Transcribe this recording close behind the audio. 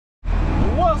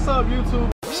What's up,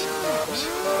 YouTube?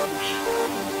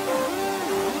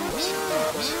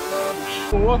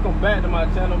 Well, welcome back to my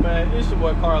channel, man. It's your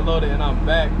boy Car Loaded, and I'm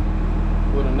back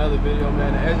with another video,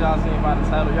 man. As y'all seen by the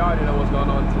title, y'all already know what's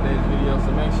going on in today's video, so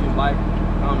make sure you like,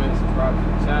 comment, subscribe to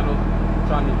the channel.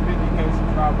 I'm trying to hit 50K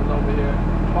subscribers over here.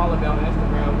 Follow me on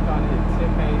Instagram. We're trying to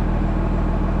hit 10K.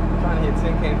 Trying to hit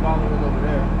 10K followers over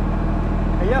there.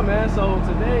 And yeah, man, so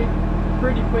today,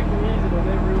 pretty quick and easy.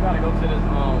 Today we gotta go to this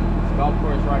golf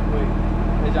course right quick.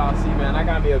 As y'all see, man, I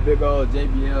got me a big old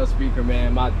JBL speaker,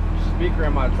 man. My speaker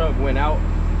in my truck went out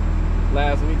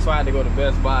last week, so I had to go to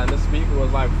Best Buy, and the speaker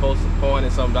was like close to $400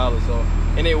 and some, so,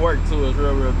 and it worked too. It was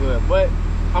real good. But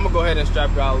I'm gonna go ahead and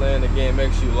strap y'all in. Again,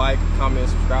 make sure you like, comment,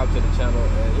 subscribe to the channel,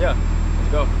 and yeah,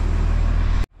 let's go.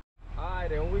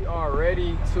 Alright, and we are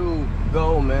ready to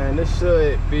go, man. This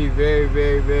should be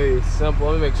very simple.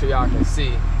 Let me make sure y'all can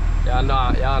see. Y'all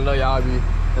know y'all be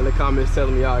in the comments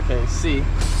telling me y'all can't see.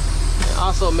 And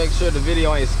also make sure the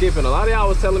video ain't skipping. A lot of y'all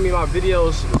was telling me my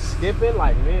videos was skipping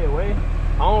like midway.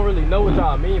 I don't really know what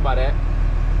y'all mean by that.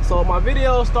 So my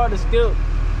videos start to skip,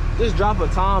 just drop a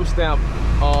timestamp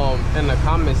in the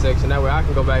comment section. That way I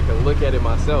can go back and look at it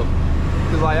myself.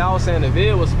 Cause like y'all was saying the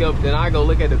vid was skipped, then I go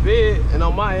look at the vid, and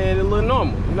on my end it look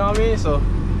normal. You know what I mean? So,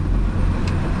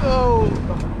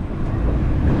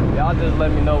 y'all just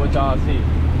let me know what y'all see.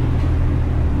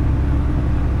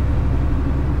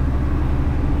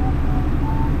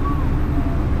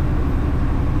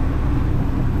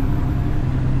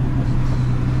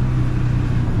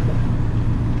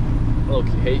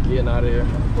 Low-key hate getting out of here.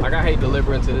 Like, I hate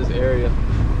delivering to this area.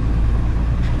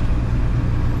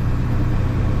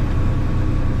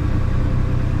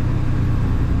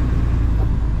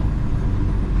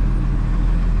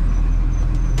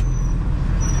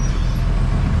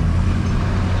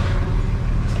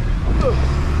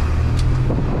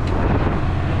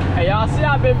 Hey, y'all see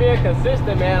I've been being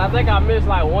consistent, man. I think I missed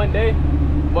like one day,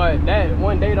 but that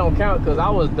one day don't count because I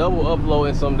was double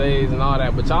uploading some days and all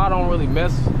that. But y'all don't really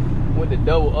mess with the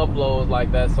double uploads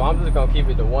like that, so I'm just gonna keep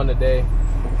it to one a day,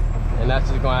 and that's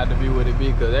just gonna have to be what it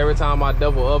be, because every time I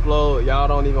double upload, y'all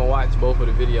don't even watch both of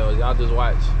the videos. Y'all just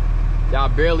watch, y'all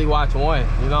barely watch one.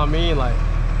 You know what I mean? Like,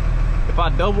 if I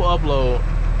double upload,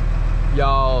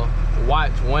 y'all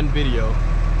watch one video.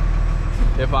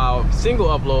 If I single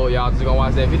upload, y'all just gonna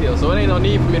watch that video. So it ain't no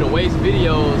need for me to waste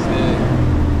videos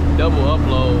and double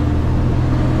upload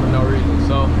for no reason.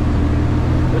 So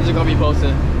we're just gonna be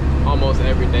posting almost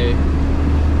every day.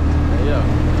 And yeah,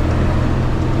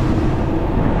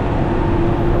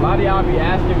 a lot of y'all be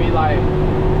asking me like,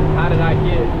 how did I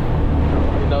get,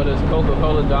 you know, this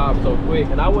Coca-Cola job so quick?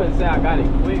 And I wouldn't say I got it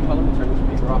quick. Hold on, let me turn the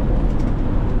speaker off.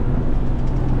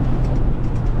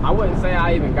 I wouldn't say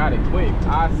I even got it quick.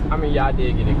 I mean, yeah, I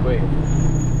did get it quick,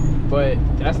 but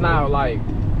that's not like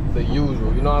the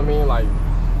usual, you know what I mean? Like,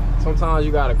 sometimes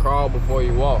you gotta crawl before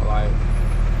you walk. Like,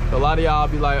 a lot of y'all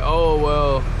be like, oh,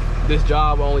 well, this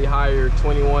job only hired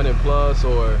 21 and plus,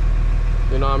 or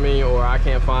you know what I mean, or I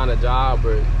can't find a job.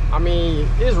 Or I mean,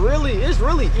 it's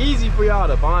really easy for y'all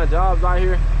to find jobs out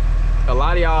here. A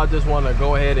lot of y'all just want to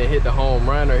go ahead and hit the home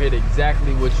run or hit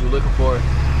exactly what you're looking for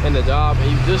in the job,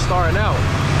 and you just starting out.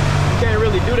 You can't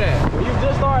really do that when you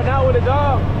just starting out with a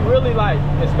job. Really, like,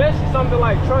 especially something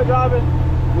like truck driving,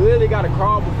 you really got to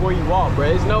crawl before you walk, bro.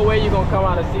 There's no way you're gonna come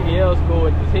out of CDL school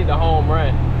and just hit the home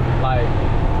run like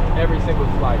every single,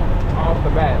 like, off the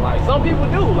bat. Like, some people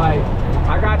do. Like,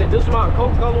 I got it, this my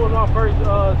Coca-Cola was my first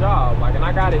job, like, and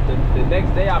I got it the next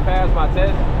day I passed my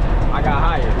test, I got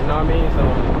hired. You know what I mean? So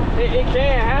it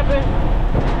can happen,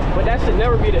 but that should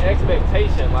never be the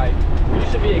expectation. Like, you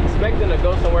should be expecting to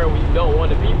go somewhere where you don't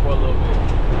want to be for a little bit.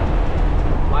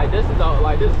 Like, this is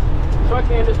like, this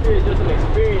trucking industry is just an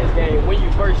experience game when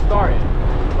you first start.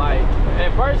 Like,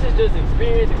 at first it's just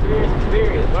experience,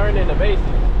 learning the basics.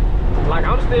 Like,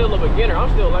 I'm still a beginner, I'm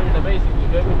still learning the basics, you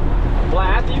feel me? But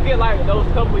after you get like those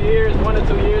couple years, 1 or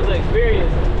 2 years of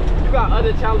experience, you got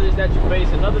other challenges that you face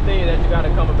and other things that you got to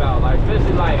come about. Like,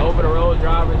 especially like over the road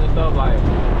drivers and stuff, like,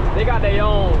 they got their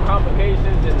own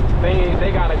complications and things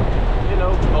they got to, you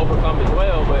know, overcome as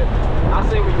well. But I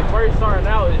say when you first starting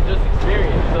out, it's just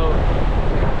experience. So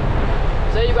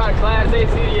say you got a Class A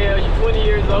CDL, you're 20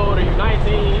 years old or you're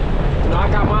 19, you know,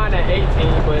 I got mine at 18,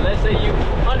 but let's say you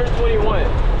under 21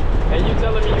 and you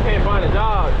telling me you can't find a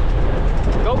job,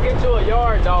 go get you a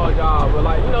yard dog job. But,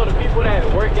 like, you know, the people that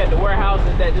work at the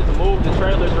warehouses that just move the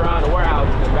trailers around the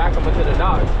warehouses and back them into the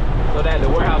docks so that the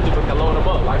warehouse people can load them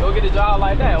up. Like, go get a job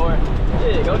like that, or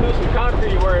yeah, go do some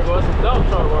concrete work or some dump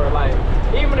truck work. Like,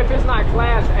 even if it's not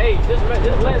Class A, just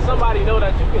let somebody know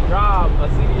that you can drive a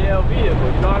CDL vehicle.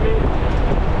 You know what I mean?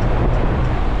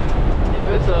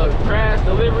 it's a crash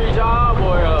delivery job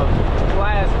or a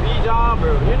class B job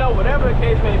or, you know, whatever the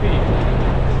case may be.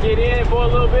 Just get in for a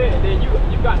little bit and then you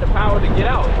got the power to get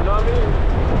out, you know what I mean?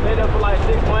 Stay there for like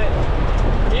 6 months.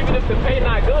 Even if the pay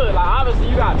not good, like obviously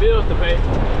you got bills to pay,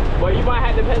 but you might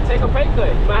have to take a pay cut.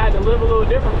 You might have to live a little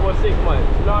different for 6 months,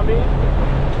 you know what I mean?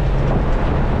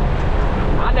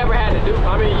 I never had to do,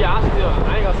 I mean, yeah, I ain't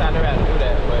gonna say I never had to do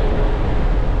that, but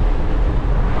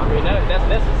I mean, that's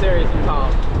necessary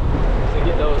sometimes to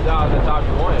get those jobs that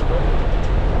you want, but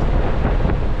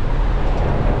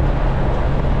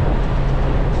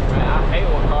man, I hate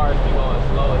when cars be going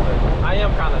slow. I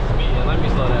am kind of speeding, let me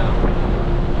slow down.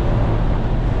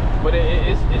 But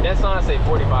that sign say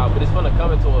 45, but it's gonna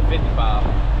come into a 55.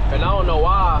 And I don't know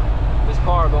why this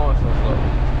car going so slow.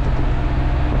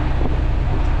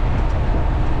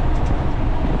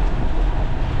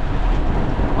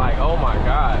 Like, oh my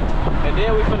God. And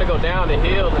then we finna go down the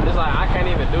hill and it's like, I can't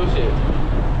even do shit.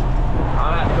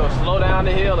 I have to go slow down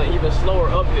the hill and even slower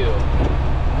uphill.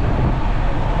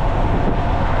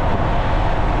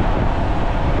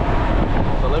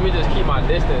 So let me just keep my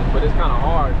distance, but it's kind of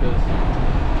hard because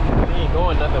he ain't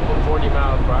going nothing but 40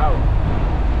 miles per hour.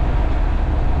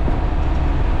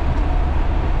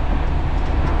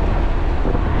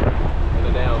 And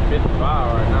they're down 55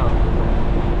 right now.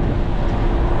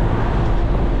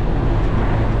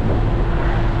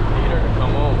 Need her to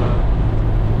come on, man.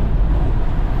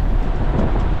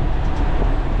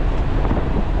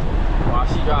 While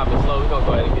she driving slow, we're gonna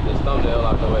go ahead and get this thumbnail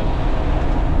out the way.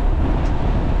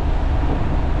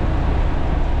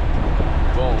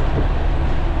 Boom.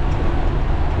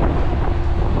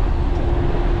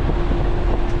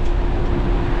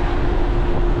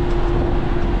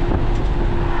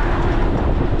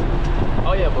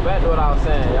 Oh yeah, but back to what I was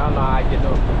saying, y'all know I get the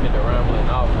rambling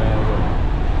off, man. But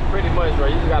pretty much, bro,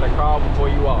 you just gotta crawl before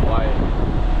you walk. Like,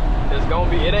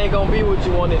 it ain't gonna be what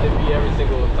you want it to be every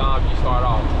single time you start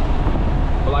off.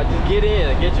 But like, just get in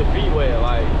and get your feet wet.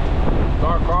 Like,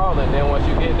 start crawling. Then once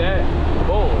you get that,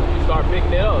 boom, you start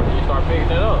picking it up. You start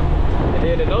picking it up, and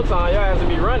then in no time, your ass will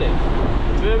be running.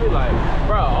 You feel me? Like,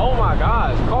 bro, oh my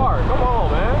gosh, car, come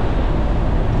on, man.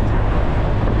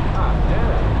 God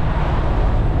damn.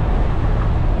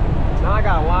 Now I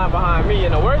got a line behind me,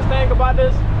 and the worst thing about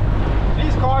this,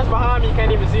 these cars behind me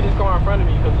can't even see this car in front of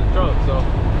me because of the truck. So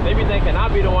they be thinking I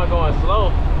be the one going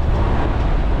slow.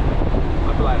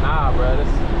 I be like, nah, bro, this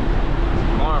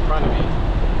car in front of me.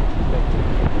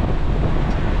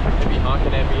 They be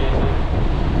honking at me and shit.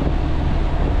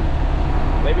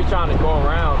 They be trying to go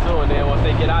around too, and then once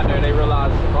they get out there, they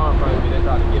realize it's a car in front of me. They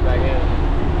try to get back in.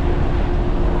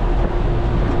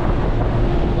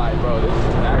 Like, bro, this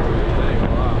is accurate. This ain't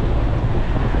gonna lie.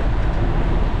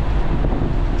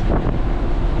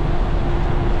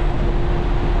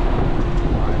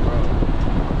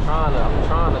 I'm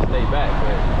trying to stay back,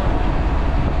 but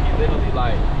he literally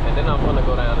like, and then I'm gonna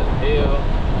go down this hill.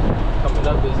 Coming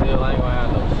up this hill, I ain't gonna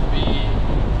have no speed.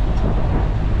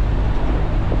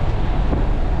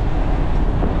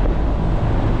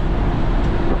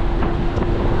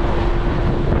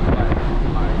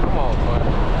 Like, come on, bro.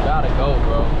 Gotta go,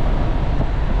 bro.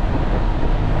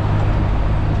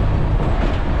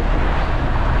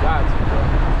 Got to, bro.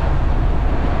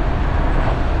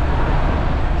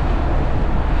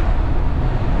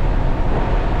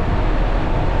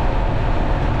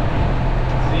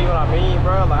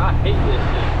 Bro, like, I hate this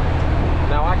shit.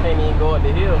 Now I can't even go up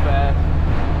the hill fast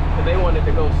because they wanted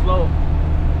to go slow,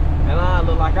 and I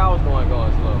looked like I was going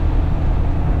slow.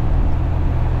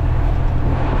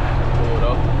 Cool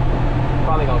though.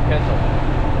 Probably gonna catch them.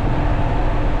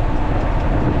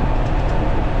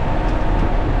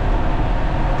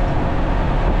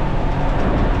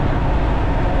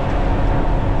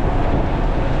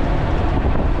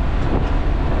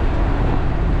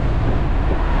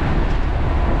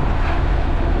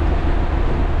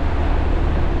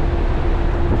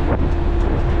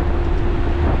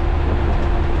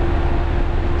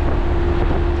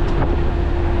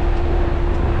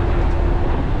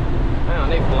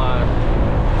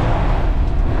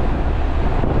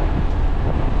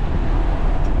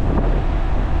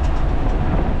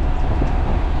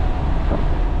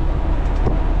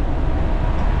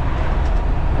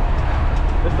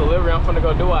 I'm finna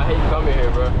go do. I hate coming here,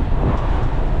 bro.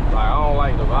 Like, I don't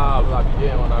like the vibes I be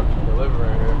getting when I be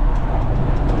delivering here.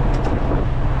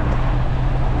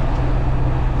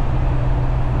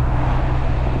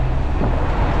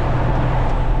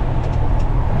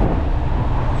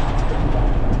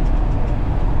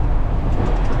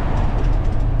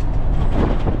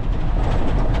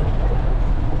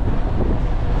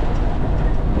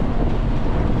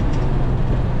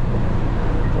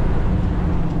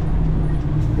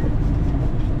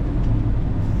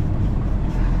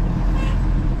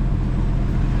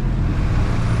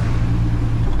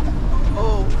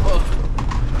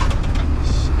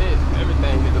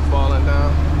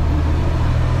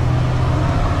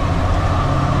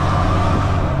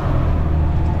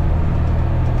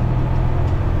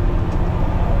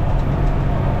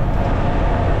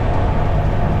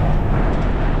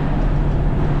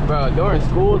 during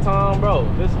school time, bro,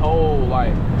 this whole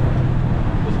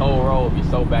road be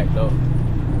so backed up.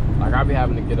 Like, I be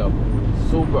having to get up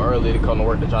super early to come to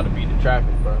work to try to beat the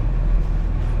traffic, bro.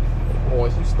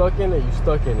 Once you stuck in it, you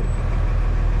stuck in it.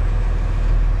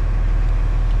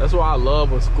 That's why I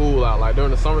love when school out. Like,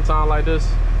 during the summertime like this,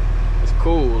 it's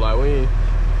cool. Like, we ain't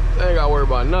gotta worry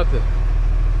about nothing.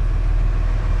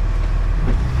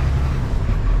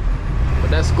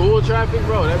 But that school traffic,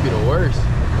 bro, that'd be the worst.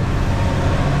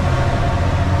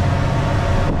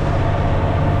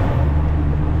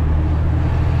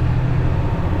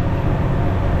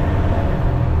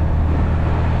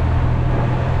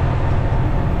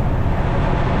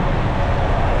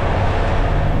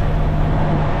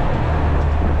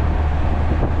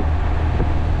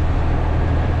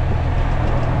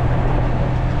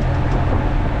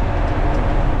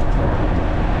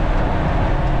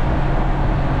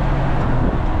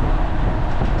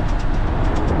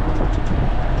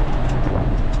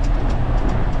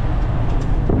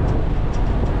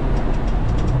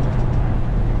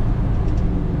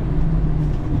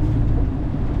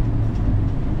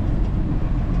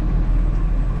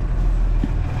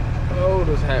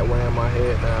 This hat wearing my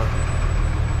head now.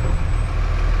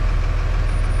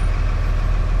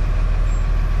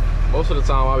 Most of the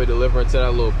time I'll be delivering to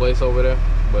that little place over there,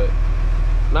 but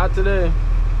not today.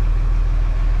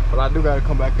 But I do gotta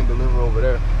come back and deliver over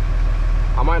there.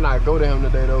 I might not go to him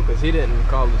today though, because he didn't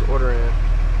call his order in,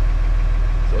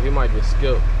 so he might just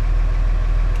skip.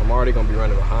 I'm already gonna be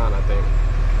running behind, I think.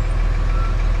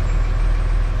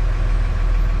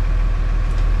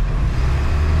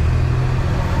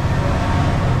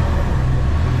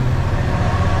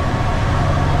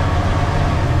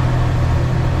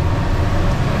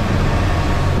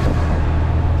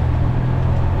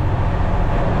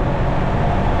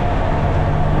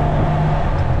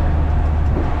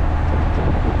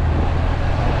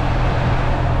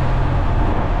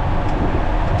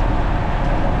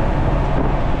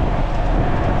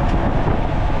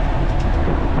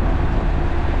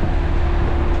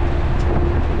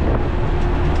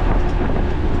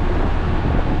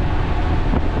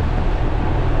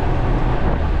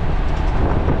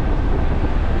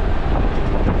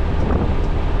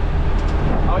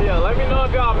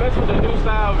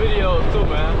 Videos too,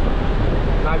 man.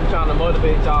 And I be trying to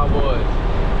motivate y'all boys.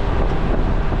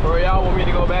 Or y'all want me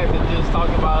to go back to just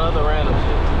talking about other random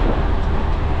shit.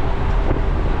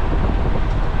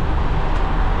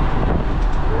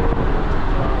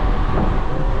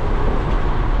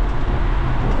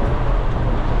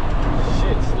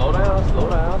 Shit, slow down, slow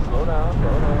down, slow down,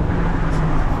 slow down.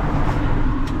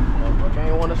 Motherfucker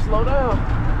ain't want to slow down.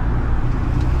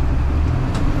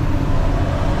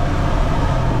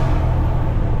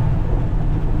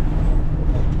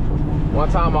 One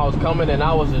time I was coming and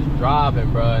I was just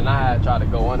driving, bro, and I had tried to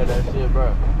go under that shit,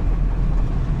 bro.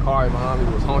 Car behind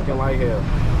me was honking like hell.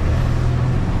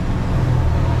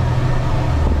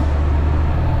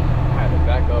 I had to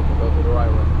back up and go to the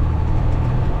right one.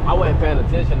 I wasn't paying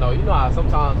attention though. You know how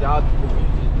sometimes y'all, you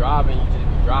just driving, you just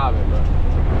be driving, bro.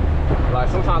 Like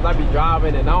sometimes I be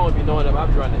driving and I don't be knowing if I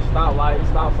be running stop light,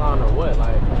 stop sign or what.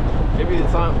 Like it be the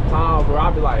time where I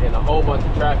be like in a whole bunch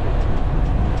of traffic.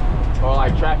 Or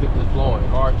like traffic just flowing,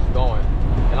 cars just going.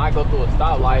 And I go through a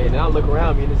stoplight and then I look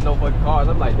around me and there's no fucking cars.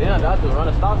 I'm like, damn, did I just run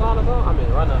a stop sign or something? I mean,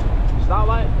 run a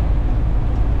stoplight?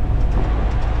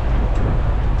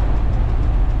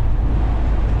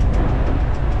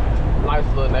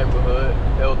 Nice little neighborhood,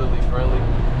 elderly friendly.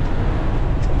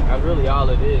 That's really all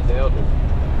it is, the elders.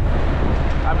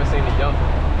 I haven't seen the young,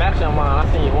 actually on mine,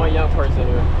 I seen one young person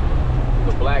here.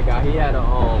 He's a black guy. He had a,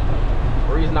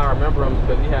 the reason I remember him is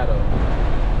because he had a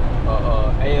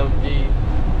AMG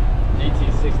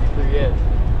GT63S.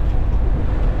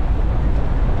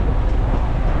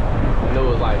 And it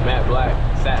was like matte black,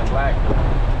 satin black,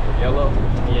 with yellow.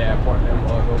 He had part of them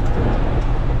over there.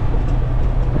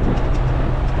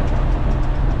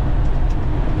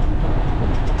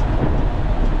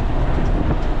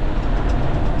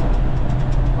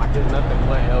 Like there's nothing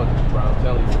but elders, bro. I'm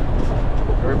telling you.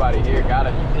 Everybody here got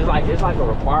it. It's like a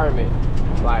requirement.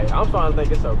 Like, I'm starting to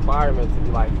think it's a requirement to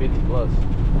be like 50 plus.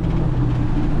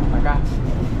 Like,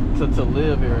 to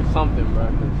live here or something, bro.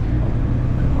 Cause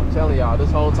I'm telling y'all, this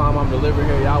whole time I'm delivering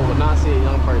here, y'all will not see a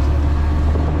young person.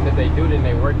 And if they do, then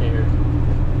they working here.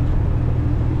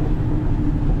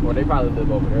 Or they probably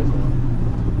live over there, so.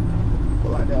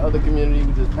 But like that other community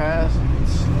we just passed,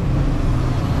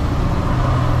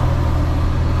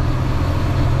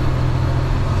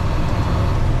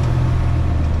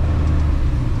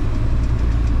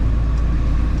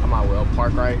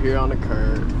 park right here on the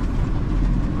curb.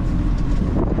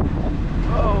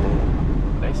 Oh,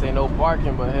 they say no parking.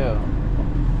 parking, but hell,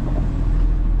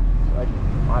 like,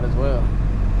 might as well.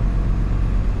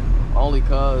 Only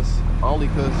cause I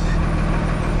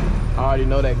already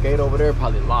know that gate over there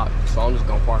probably locked, so I'm just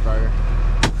gonna park right here.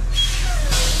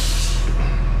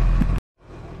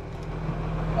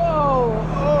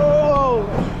 Oh,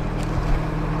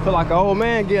 feel like an old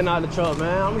man getting out of the truck,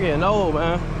 man. I'm getting old,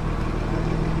 man.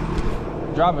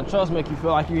 Driving trucks make you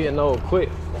feel like you're getting old quick.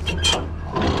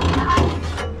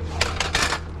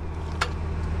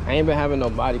 I ain't been having no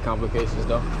body complications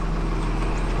though.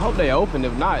 I hope they open.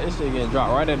 If not, this shit getting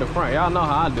dropped right at the front. Y'all know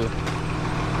how I do.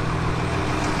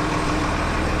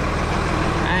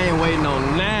 I ain't waiting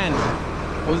on none.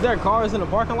 Was there cars in the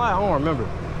parking lot? I don't remember.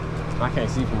 I can't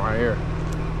see from right here.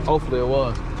 Hopefully it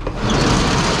was.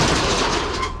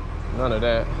 None of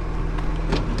that.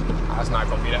 That's not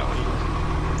gonna be that one either.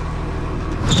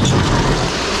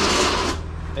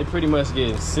 They pretty much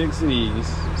get 6 of these,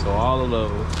 so all of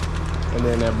those, and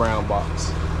then that brown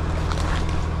box.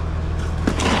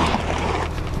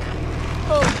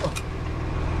 Oh.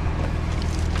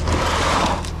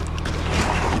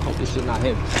 Hope this shit not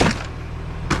heavy.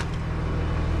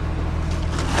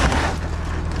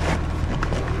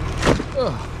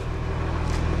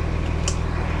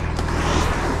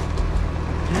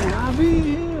 Can I be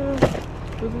here?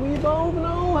 Cause we both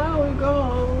know how it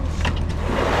goes.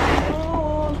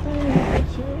 All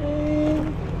things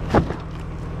change.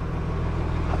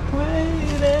 Way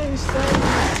they stay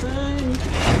the same.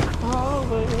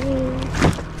 Always.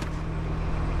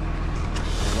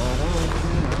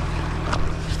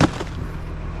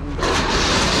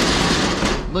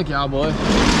 Look, y'all boys.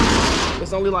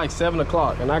 It's only like 7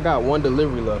 o'clock and I got 1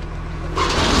 delivery left.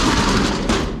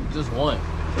 Just 1.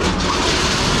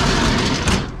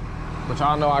 But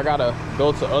y'all know I gotta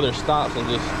go to other stops and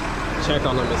just check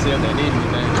on them and see if they need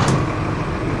anything.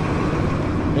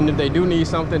 And if they do need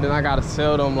something, then I gotta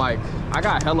sell them. Like, I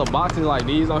got hella boxes like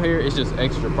these on here. It's just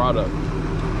extra product.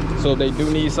 So if they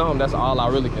do need something, that's all I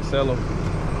really can sell them.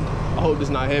 I hope it's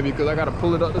not heavy because I gotta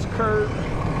pull it up this curb.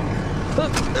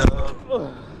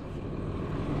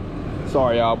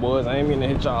 Sorry, y'all boys. I ain't mean to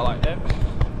hit y'all like that.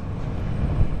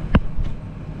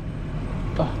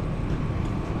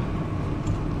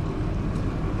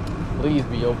 Please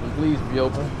be open. Please be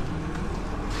open.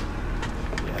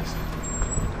 Yes.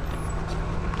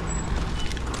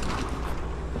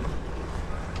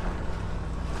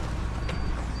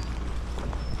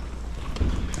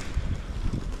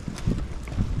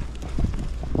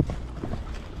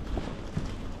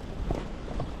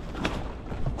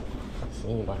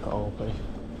 Seems like an old place.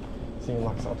 Seems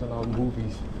like something on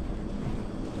movies.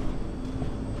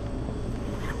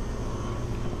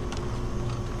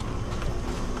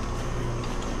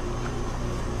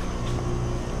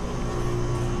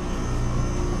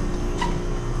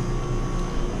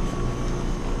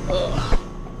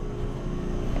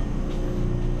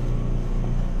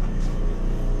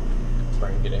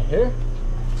 Bring it in here.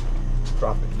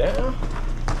 Drop it down.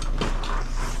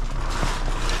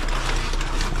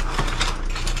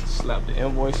 Slap the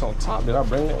invoice on top. Did I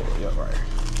bring that? Yeah, right.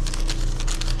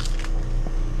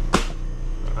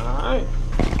 Alright.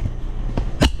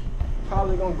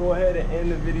 Probably gonna go ahead and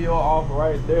end the video off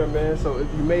right there, man. So if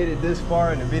you made it this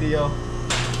far in the video,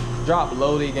 drop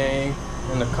Loaded Gang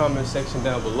in the comment section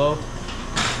down below.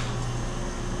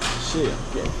 Shit,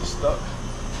 I'm getting stuck.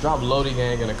 Drop Loaded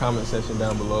Gang in the comment section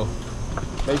down below.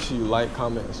 Make sure you like,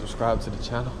 comment, and subscribe to the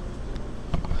channel.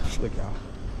 Look, y'all.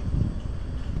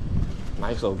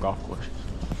 Nice little golf course.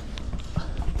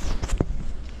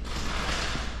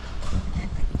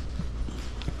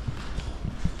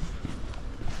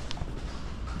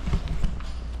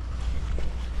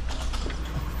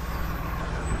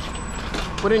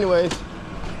 But anyways,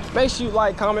 make sure you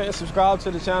like, comment, and subscribe to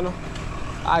the channel.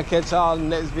 I'll catch y'all in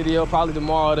the next video, probably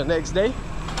tomorrow or the next day.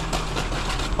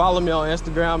 Follow me on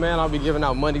Instagram, man. I'll be giving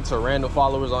out money to random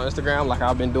followers on Instagram like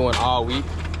I've been doing all week.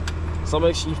 So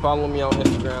make sure you follow me on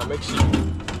Instagram. Make sure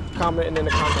you comment in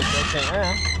the comment section.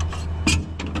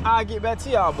 And I'll get back to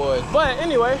y'all boys. But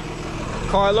anyway,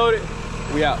 Car Loaded,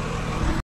 we out.